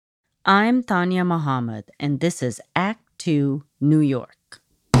I'm Tanya Muhammad, and this is Act Two, New York.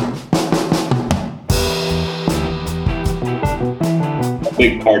 A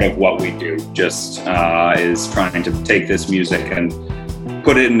big part of what we do just is trying to take this music and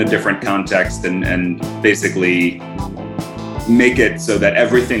put it in a different context and basically make it so that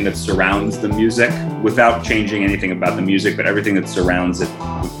everything that surrounds the music, without changing anything about the music, but everything that surrounds it,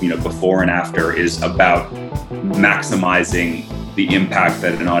 before and after, is about maximizing the impact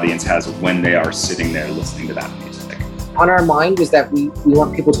that an audience has when they are sitting there listening to that music. On our mind is that we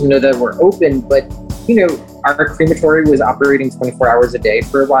want people to know that we're open, but our crematory was operating 24 hours a day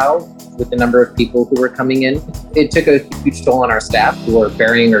for a while with the number of people who were coming in. It took a huge toll on our staff who were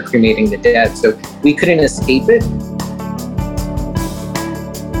burying or cremating the dead, so we couldn't escape it.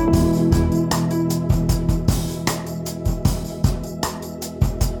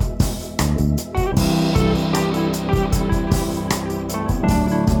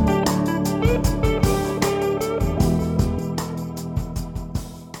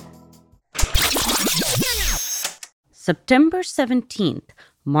 September 17th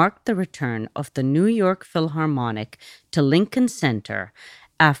marked the return of the New York Philharmonic to Lincoln Center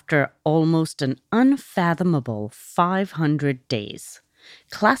after almost an unfathomable 500 days.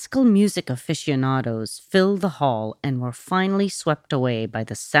 Classical music aficionados filled the hall and were finally swept away by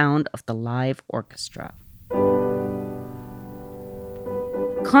the sound of the live orchestra.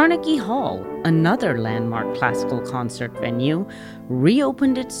 Carnegie Hall, another landmark classical concert venue,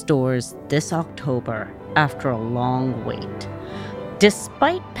 reopened its doors this October after a long wait.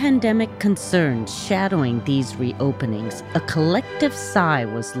 Despite pandemic concerns shadowing these reopenings, a collective sigh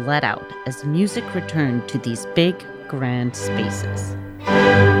was let out as music returned to these big, grand spaces.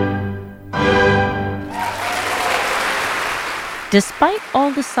 Despite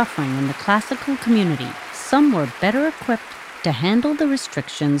all the suffering in the classical community, some were better equipped to handle the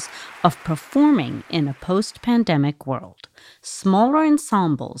restrictions of performing in a post-pandemic world. Smaller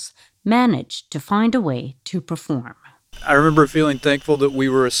ensembles managed to find a way to perform. I remember feeling thankful that we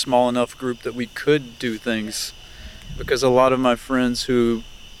were a small enough group that we could do things, because a lot of my friends who,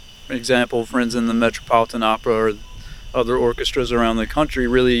 for example, friends in the Metropolitan Opera or other orchestras around the country,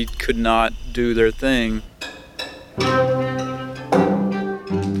 really could not do their thing.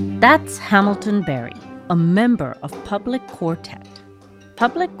 That's Hamilton Berry, a member of Public Quartet.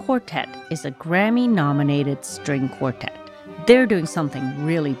 Public Quartet is a Grammy-nominated string quartet. They're doing something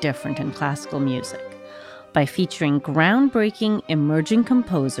really different in classical music by featuring groundbreaking emerging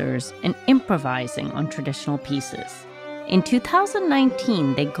composers and improvising on traditional pieces. In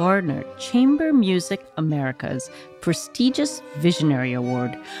 2019, they garnered Chamber Music America's prestigious Visionary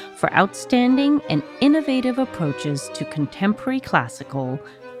Award for outstanding and innovative approaches to contemporary classical,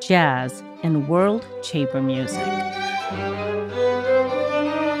 jazz, and world chamber music.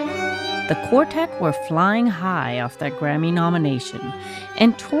 The quartet were flying high off their Grammy nomination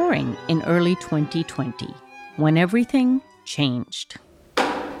and touring in early 2020, when everything changed.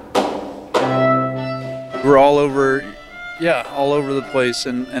 We're all over the place,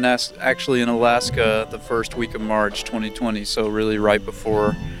 and actually in Alaska the first week of March 2020, so really right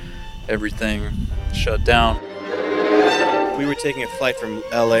before everything shut down. We were taking a flight from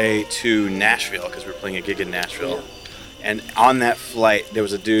LA to Nashville because we were playing a gig in Nashville. And on that flight, there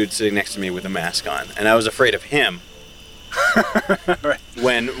was a dude sitting next to me with a mask on, and I was afraid of him. Right.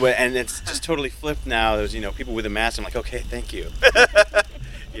 And it's just totally flipped now. There's people with a mask. I'm like, okay, thank you.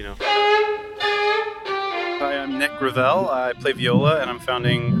 Hi, I'm Nick Gravel. I play viola, and I'm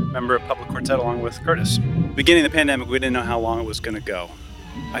founding member of Public Quartet along with Curtis. Beginning of the pandemic, we didn't know how long it was going to go.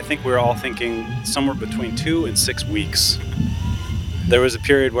 I think we were all thinking somewhere between 2 and 6 weeks. There was a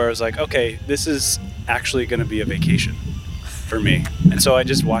period where I was like, okay, this is actually going to be a vacation for me. And so I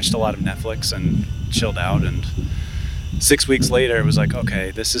just watched a lot of Netflix and chilled out. And 6 weeks later, it was like,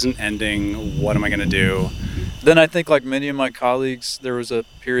 okay, this isn't ending. What am I going to do? Then I think, like many of my colleagues, there was a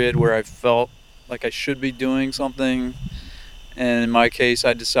period where I felt like I should be doing something. And in my case,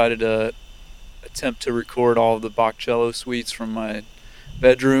 I decided to attempt to record all of the Bach cello suites from my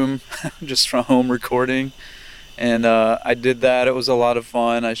bedroom, just from home recording. And I did that. It was a lot of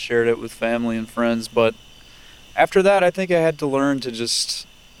fun. I shared it with family and friends. But after that, I think I had to learn to just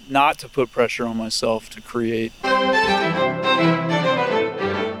not to put pressure on myself to create. I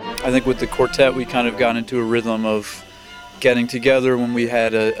think with the quartet, we kind of got into a rhythm of getting together when we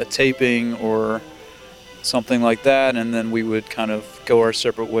had a taping or something like that, and then we would kind of go our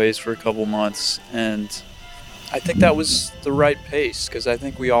separate ways for a couple months. And I think that was the right pace, because I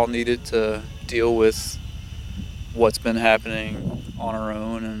think we all needed to deal with what's been happening on our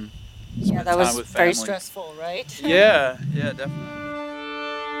own and Yeah, that was very stressful, right? Yeah, definitely.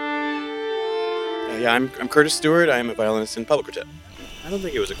 Yeah, I'm Curtis Stewart. I'm a violinist in Public Quartet. I don't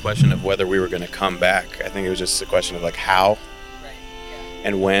think it was a question of whether we were going to come back. I think it was just a question of like how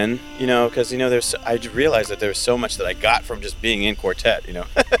and when, because I realized that there's so much that I got from just being in quartet.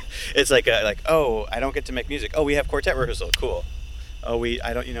 It's like oh, I don't get to make music. Oh, we have quartet rehearsal. Cool. Oh,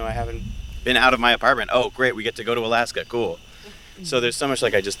 I haven't been out of my apartment. Oh, great, we get to go to Alaska. Cool. So there's so much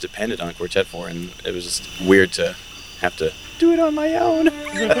I just depended on quartet for, and it was just weird to have to do it on my own.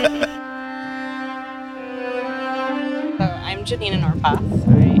 So I'm Janina Norpoth.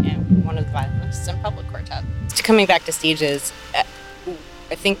 I am one of the violinists in Public Quartet. Coming back to stages,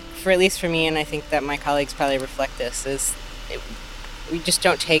 I think at least for me, and I think that my colleagues probably reflect this, we just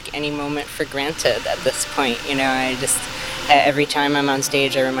don't take any moment for granted at this point. Every time I'm on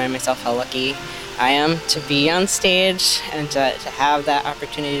stage, I remind myself how lucky I am to be on stage and to have that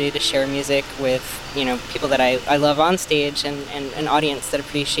opportunity to share music with people that I love on stage and an audience that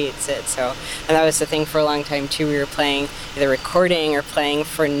appreciates it. And that was the thing for a long time too. We were playing either recording or playing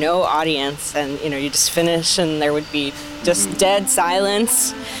for no audience, and you just finish and there would be just dead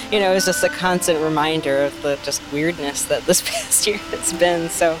silence. It was just a constant reminder of the just weirdness that this past year has been.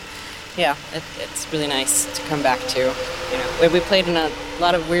 So yeah, it's really nice to come back to. We played in a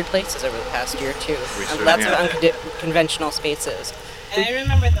lot of weird places over the past year too. Lots of unconventional spaces. And I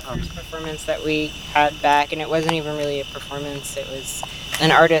remember the first performance that we had back, and it wasn't even really a performance. It was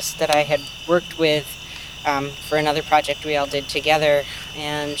an artist that I had worked with for another project we all did together,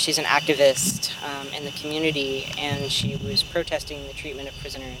 and she's an activist in the community, and she was protesting the treatment of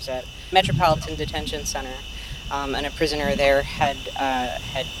prisoners at Metropolitan Detention Center, and a prisoner there had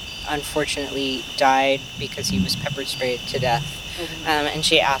unfortunately died because he was pepper sprayed to death. And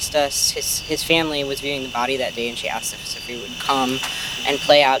she asked us, his family was viewing the body that day, and she asked us if we would come and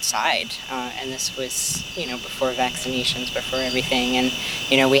play outside. And this was, before vaccinations, before everything.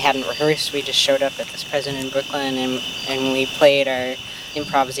 And, we hadn't rehearsed. We just showed up at this present in Brooklyn, and we played our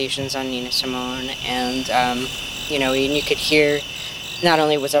improvisations on Nina Simone. And, and you could hear, not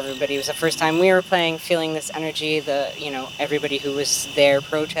only was everybody, it was the first time we were playing, feeling this energy, everybody who was there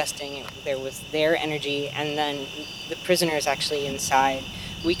protesting, there was their energy, and then the prisoners actually inside,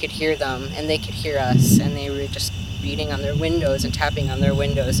 we could hear them, and they could hear us, and they were just beating on their windows and tapping on their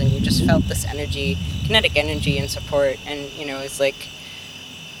windows, and you just felt this energy, kinetic energy and support, and, it's like,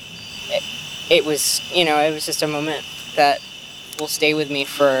 it was just a moment that will stay with me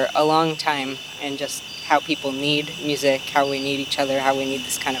for a long time, and just how people need music, how we need each other, how we need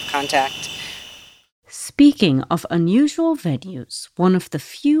this kind of contact. Speaking of unusual venues, one of the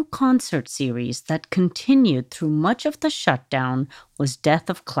few concert series that continued through much of the shutdown was Death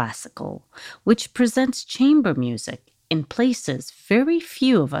of Classical, which presents chamber music in places very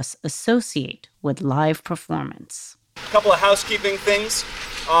few of us associate with live performance. A couple of housekeeping things.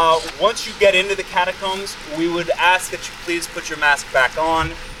 Once you get into the catacombs, we would ask that you please put your mask back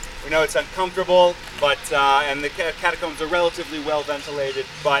on. We know it's uncomfortable, but and the catacombs are relatively well ventilated,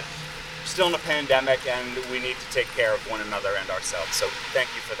 but still in a pandemic, and we need to take care of one another and ourselves. So thank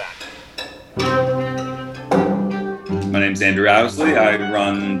you for that. My name's Andrew Owsley. I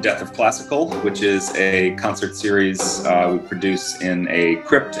run Death of Classical, which is a concert series we produce in a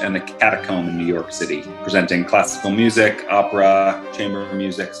crypt and a catacomb in New York City, presenting classical music, opera, chamber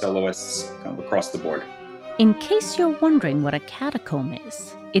music, soloists, kind of across the board. In case you're wondering what a catacomb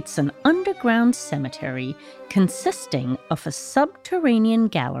is, it's an underground cemetery consisting of a subterranean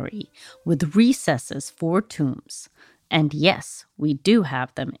gallery with recesses for tombs. And yes, we do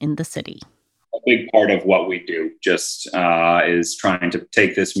have them in the city. A big part of what we do just is trying to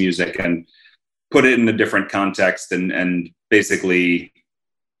take this music and put it in a different context and basically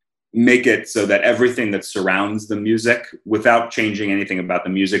make it so that everything that surrounds the music, without changing anything about the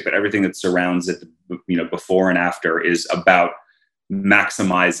music, but everything that surrounds it, before and after, is about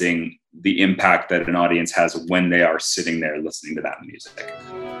maximizing the impact that an audience has when they are sitting there listening to that music.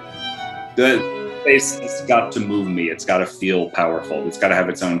 The space has got to move me. It's got to feel powerful. It's got to have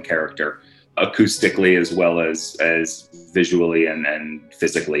its own character, acoustically as well as visually and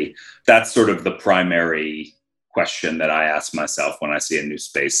physically. That's sort of the primary question that I ask myself when I see a new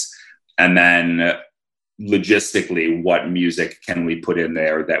space. And then logistically, what music can we put in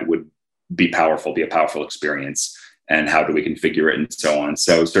there that would be powerful, be a powerful experience? And how do we configure it and so on?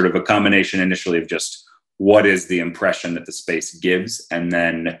 So sort of a combination initially of just what is the impression that the space gives, and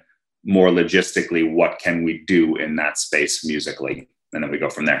then more logistically, what can we do in that space musically? And then we go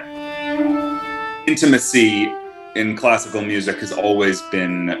from there. Intimacy in classical music has always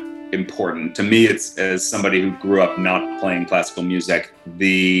been important. To me, it's, as somebody who grew up not playing classical music,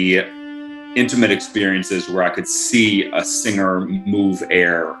 the intimate experiences where I could see a singer move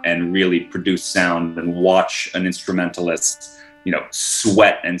air and really produce sound, and watch an instrumentalist,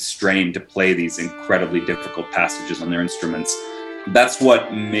 sweat and strain to play these incredibly difficult passages on their instruments. That's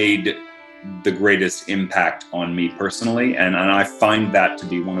what made the greatest impact on me personally. And I find that to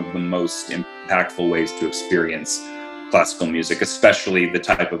be one of the most impactful ways to experience classical music, especially the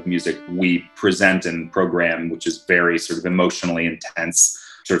type of music we present and program, which is very sort of emotionally intense,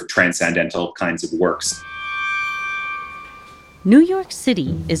 sort of transcendental kinds of works. New York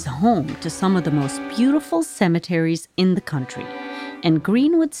City is home to some of the most beautiful cemeteries in the country, and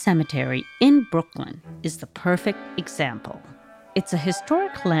Green-Wood Cemetery in Brooklyn is the perfect example. It's a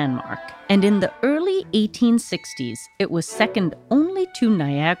historic landmark, and in the early 1860s, it was second only to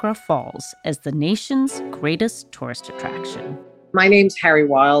Niagara Falls as the nation's greatest tourist attraction. My name's Harry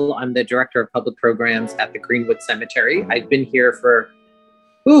Weil. I'm the Director of Public Programs at the Green-Wood Cemetery. I've been here for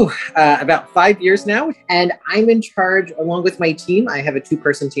about 5 years now, and I'm in charge, along with my team. I have a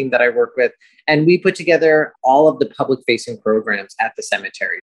 2-person team that I work with, and we put together all of the public-facing programs at the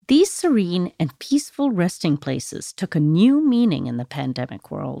cemetery. These serene and peaceful resting places took a new meaning in the pandemic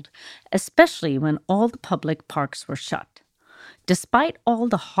world, especially when all the public parks were shut. Despite all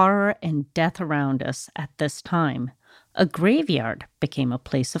the horror and death around us at this time, a graveyard became a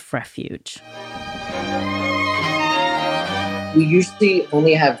place of refuge. We usually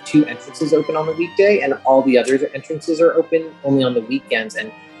only have 2 entrances open on the weekday, and all the other entrances are open only on the weekends.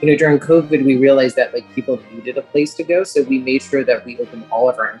 And, during COVID, we realized that people needed a place to go. So we made sure that we opened all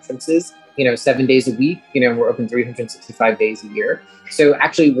of our entrances, 7 days a week. We're open 365 days a year. So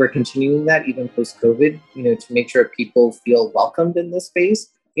actually, we're continuing that even post-COVID, to make sure people feel welcomed in this space.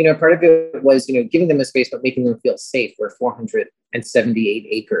 Part of it was, giving them a space, but making them feel safe. We're 478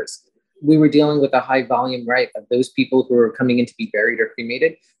 acres. We were dealing with a high volume, of those people who were coming in to be buried or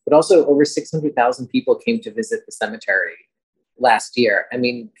cremated, but also over 600,000 people came to visit the cemetery last year. I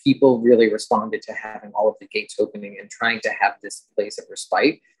mean, people really responded to having all of the gates opening and trying to have this place of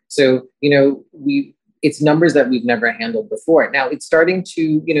respite. So, it's numbers that we've never handled before. Now it's starting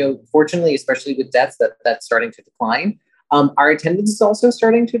to, fortunately, especially with deaths, that's starting to decline. Our attendance is also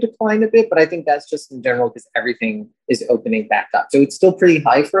starting to decline a bit, but I think that's just in general because everything is opening back up. So it's still pretty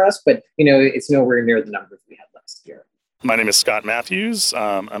high for us, but it's nowhere near the numbers we had last year. My name is Scott Matthews.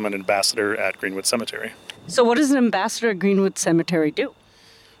 I'm an ambassador at Green-Wood Cemetery. So what does an ambassador at Green-Wood Cemetery do?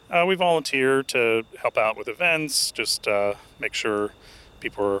 We volunteer to help out with events, just make sure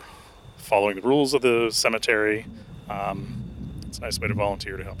people are following the rules of the cemetery. It's a nice way to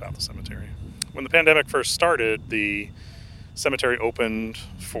volunteer to help out the cemetery. When the pandemic first started, the cemetery opened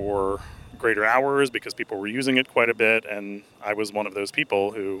for greater hours because people were using it quite a bit, and I was one of those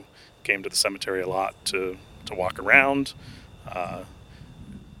people who came to the cemetery a lot to walk around,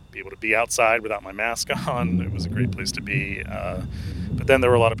 be able to be outside without my mask on. It was a great place to be. But then there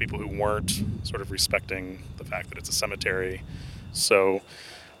were a lot of people who weren't sort of respecting the fact that it's a cemetery. So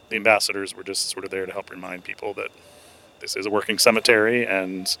the ambassadors were just sort of there to help remind people that this is a working cemetery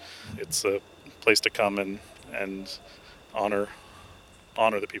and it's a place to come and honor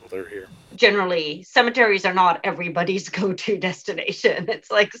the people that are here. Generally, cemeteries are not everybody's go-to destination.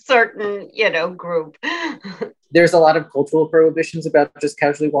 It's like a certain, group. There's a lot of cultural prohibitions about just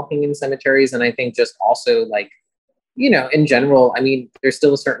casually walking in cemeteries. And I think just also in general, I mean, there's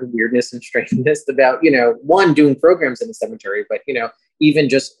still a certain weirdness and strangeness about, one, doing programs in a cemetery, but, even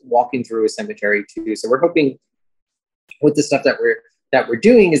just walking through a cemetery too. So we're hoping with the stuff that we're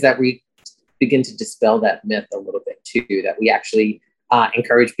doing is that we begin to dispel that myth a little bit too, that we actually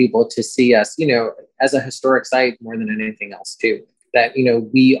encourage people to see us, as a historic site more than anything else too, that,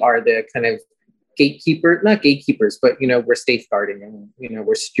 we are the kind of not gatekeepers, but, we're safeguarding and,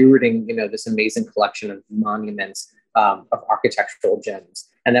 we're stewarding, this amazing collection of monuments, of architectural gems,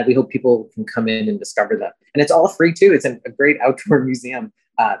 and that we hope people can come in and discover them. And it's all free too. It's a great outdoor museum.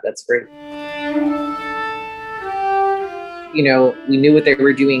 That's great. We knew what they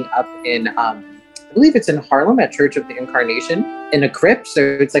were doing up in, I believe it's in Harlem at Church of the Incarnation in a crypt. So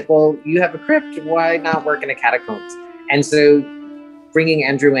it's like, well, you have a crypt, why not work in a catacombs? And so bringing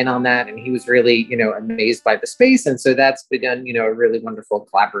Andrew in on that, and he was really, amazed by the space. And so that's begun, a really wonderful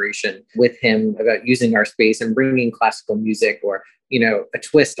collaboration with him about using our space and bringing classical music or, a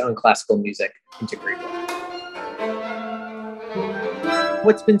twist on classical music into Green-Wood.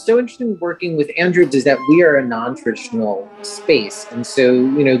 What's been so interesting working with Andrews is that we are a non-traditional space. And so,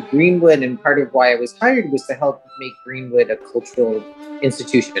 Greenwood, and part of why I was hired was to help make Greenwood a cultural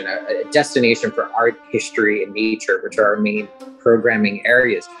institution, a destination for art, history, and nature, which are our main programming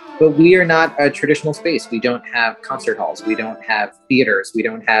areas. But we are not a traditional space. We don't have concert halls. We don't have theaters. We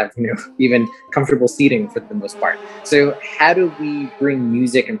don't have, even comfortable seating for the most part. So how do we bring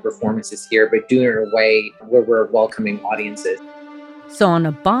music and performances here, but do it in a way where we're welcoming audiences? So on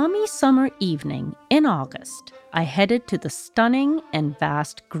a balmy summer evening in August, I headed to the stunning and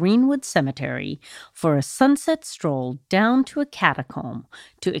vast Greenwood Cemetery for a sunset stroll down to a catacomb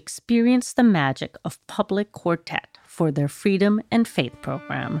to experience the magic of Public Quartet for their Freedom and Faith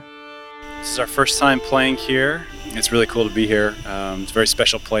program. This is our first time playing here. It's really cool to be here. It's a very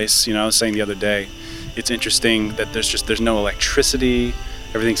special place. I was saying the other day, it's interesting that there's no electricity.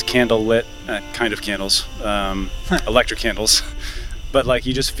 Everything's candle lit, kind of candles, electric candles. But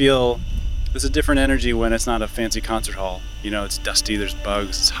you just feel there's a different energy when it's not a fancy concert hall. It's dusty, there's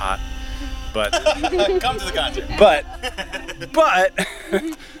bugs, it's hot. But come to the concert. But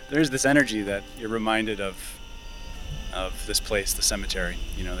there's this energy that you're reminded of this place, the cemetery,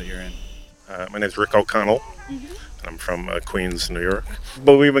 that you're in. My name's Rick O'Connell. And I'm from Queens, New York.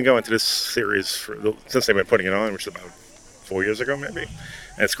 But we've been going to this series since they've been putting it on, which is about 4 years ago, maybe.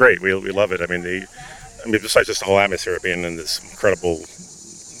 And it's great. We love it. Besides just the whole atmosphere of being in this incredible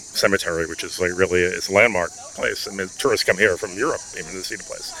cemetery, which is really it's a landmark place. Tourists come here from Europe even to see the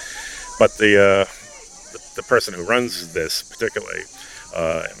place. But the person who runs this particularly,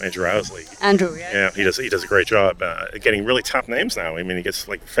 Andrew Owsley. Andrew, yeah, he does a great job getting really top names now. he gets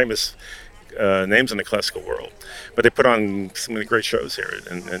famous names in the classical world. But they put on some really great shows here,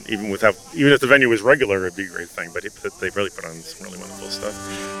 and even if the venue was regular, it'd be a great thing. But they really put on some really wonderful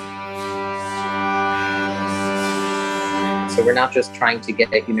stuff. So we're not just trying to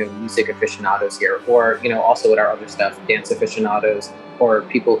get, music aficionados here, or, also with our other stuff, dance aficionados, or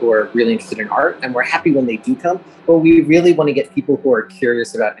people who are really interested in art. And we're happy when they do come, but we really want to get people who are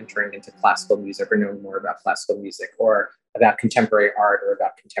curious about entering into classical music or knowing more about classical music or about contemporary art or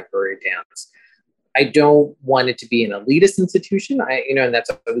about contemporary dance. I don't want it to be an elitist institution. And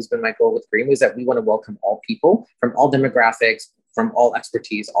that's always been my goal with Green, was that we want to welcome all people from all demographics, from all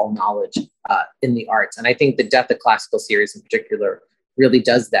expertise, all knowledge in the arts. And I think the Death of Classical series in particular really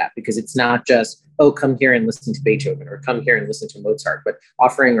does that, because it's not just, come here and listen to Beethoven or come here and listen to Mozart, but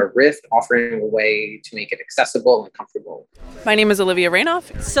offering a riff, offering a way to make it accessible and comfortable. My name is Olivia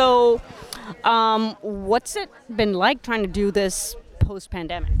Raynoff. So what's it been like trying to do this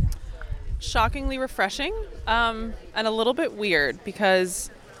post-pandemic? Shockingly refreshing and a little bit weird,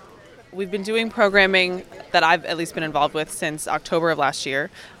 because we've been doing programming that I've at least been involved with since October of last year.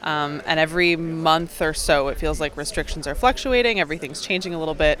 And every month or so, it feels like restrictions are fluctuating. Everything's changing a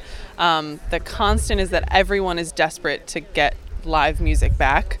little bit. The constant is that everyone is desperate to get live music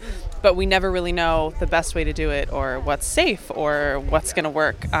back, but we never really know the best way to do it or what's safe or what's going to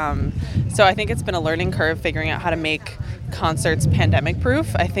work. So I think it's been a learning curve figuring out how to make concerts pandemic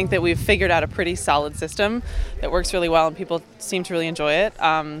proof. I think that we've figured out a pretty solid system that works really well and people seem to really enjoy it.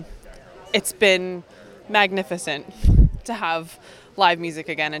 It's been magnificent to have live music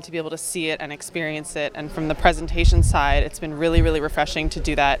again and to be able to see it and experience it. And from the presentation side, it's been really, really refreshing to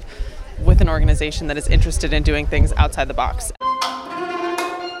do that with an organization that is interested in doing things outside the box.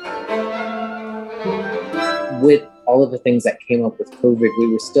 With all of the things that came up with COVID,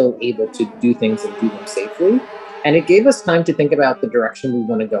 we were still able to do things and do them safely. And it gave us time to think about the direction we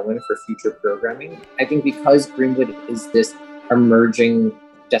want to go in for future programming. I think because Greenwood is this emerging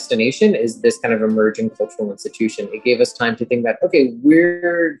destination, is this kind of emerging cultural institution, it gave us time to think about, okay,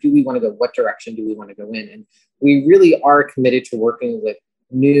 where do we want to go? What direction do we want to go in? And we really are committed to working with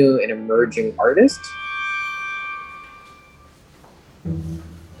new and emerging artists.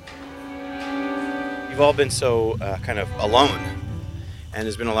 You've all been so kind of alone, and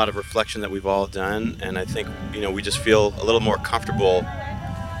there's been a lot of reflection that we've all done, and I think, we just feel a little more comfortable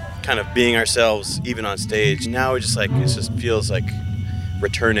kind of being ourselves even on stage. Now it just feels like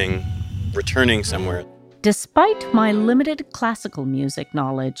returning somewhere. Despite my limited classical music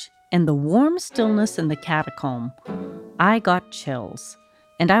knowledge and the warm stillness in the catacomb, I got chills,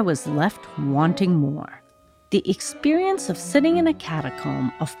 and I was left wanting more. The experience of sitting in a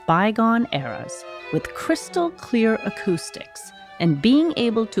catacomb of bygone eras with crystal clear acoustics and being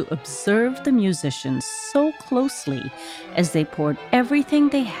able to observe the musicians so closely as they poured everything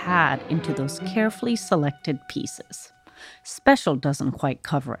they had into those carefully selected pieces. Special doesn't quite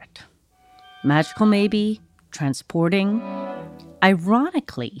cover it. Magical maybe, transporting.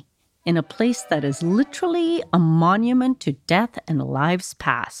 Ironically, in a place that is literally a monument to death and lives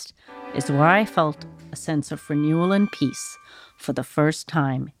past, is where I felt a sense of renewal and peace for the first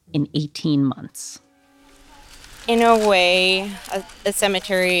time in 18 months. In a way, a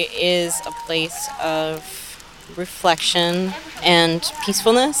cemetery is a place of reflection and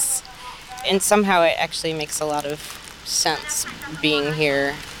peacefulness, and somehow it actually makes a lot of sense being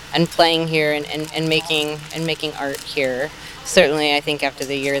here and playing here and making art here. Certainly, I think after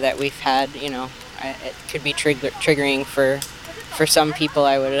the year that we've had, it could be triggering for some people,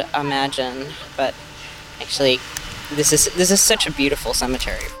 I would imagine. But actually, this is such a beautiful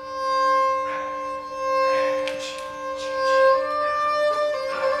cemetery.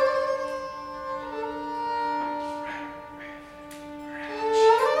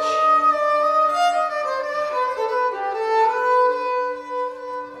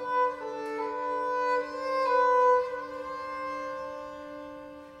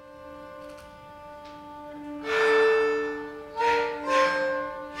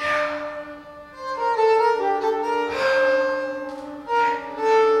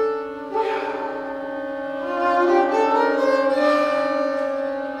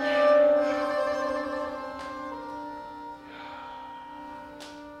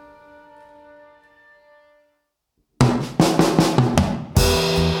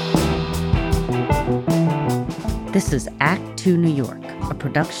 This is Act 2 New York, a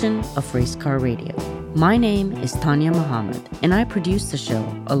production of Race Car Radio. My name is Tanya Muhammad, and I produce the show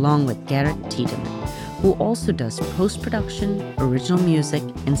along with Garrett Tiedemann, who also does post-production, original music,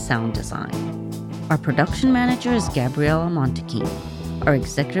 and sound design. Our production manager is Gabriella Montequin. Our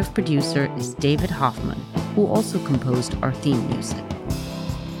executive producer is David Hoffman, who also composed our theme music.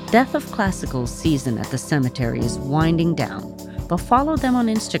 Death of Classical's season at the cemetery is winding down, but follow them on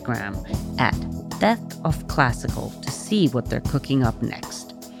Instagram at Death of Classical to see what they're cooking up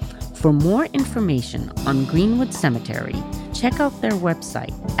next. For more information on Greenwood Cemetery, check out their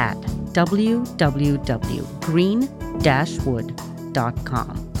website at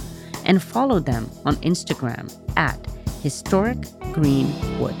www.green-wood.com and follow them on Instagram at Historic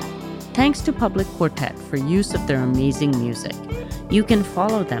Greenwood. Thanks to Public Quartet for use of their amazing music. You can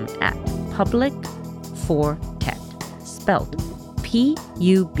follow them at Public Quartet, spelled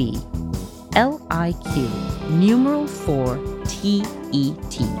PUBLIQ numeral 4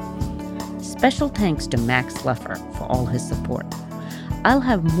 TET. Special thanks to Max Leffer for all his support. I'll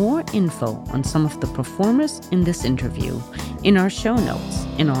have more info on some of the performers in this interview in our show notes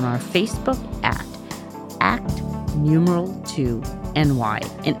and on our Facebook at Act numeral 2 NY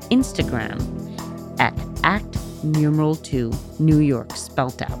and Instagram at Act numeral 2 New York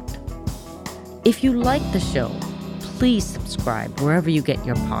spelt out. If you like the show, please subscribe wherever you get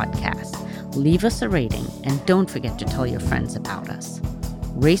your podcasts. Leave us a rating, and don't forget to tell your friends about us.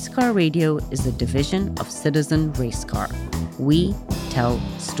 Race Car Radio is a division of Citizen Race Car. We tell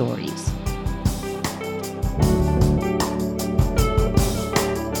stories.